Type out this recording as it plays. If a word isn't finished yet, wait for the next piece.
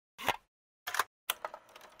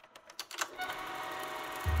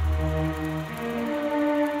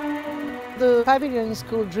The pavilion is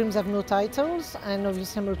called Dreams Have No Titles, and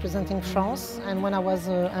obviously I'm representing France. And when I was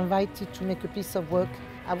invited to make a piece of work,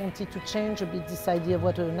 I wanted to change a bit this idea of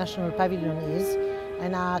what a national pavilion is.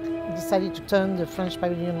 And I decided to turn the French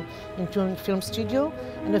pavilion into a film studio,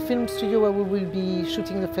 and a film studio where we will be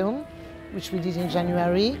shooting the film, which we did in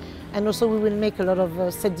January. And also we will make a lot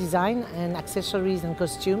of set design and accessories and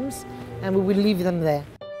costumes, and we will leave them there.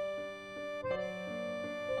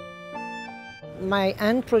 My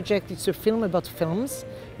end project is a film about films.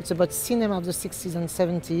 It's about cinema of the 60s and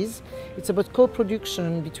 70s. It's about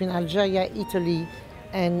co-production between Algeria, Italy,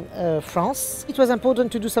 and France. It was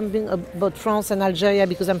important to do something about France and Algeria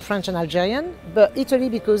because I'm French and Algerian, but Italy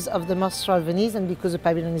because of the Mostra of Venice and because the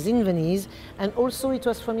pavilion is in Venice. And also it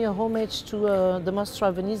was for me a homage to the Mostra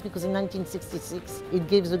of Venice because in 1966 it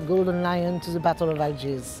gave the Golden Lion to the Battle of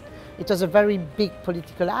Algiers. It was a very big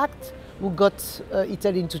political act who got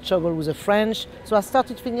Italy into trouble with the French. So I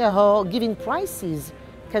started thinking how giving prizes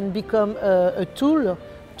can become a tool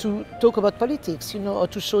to talk about politics, or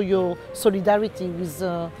to show your solidarity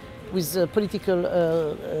with political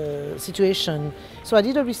situation. So I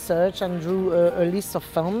did a research and drew a list of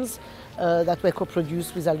films that were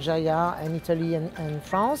co-produced with Algeria and Italy and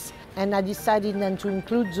France. And I decided then to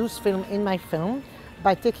include those films in my film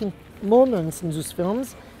by taking moments in those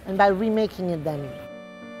films and by remaking them.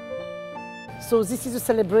 So this is a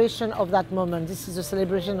celebration of that moment. This is a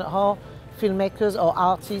celebration of how filmmakers or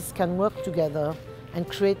artists can work together and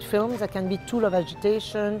create films that can be a tool of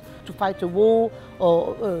agitation, to fight a war,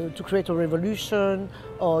 or to create a revolution,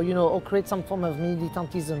 or create some form of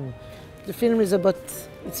militantism. The film is about,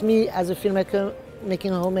 it's me as a filmmaker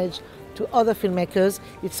making a homage to other filmmakers.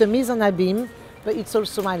 It's a mise en abîme, but it's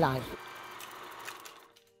also my life.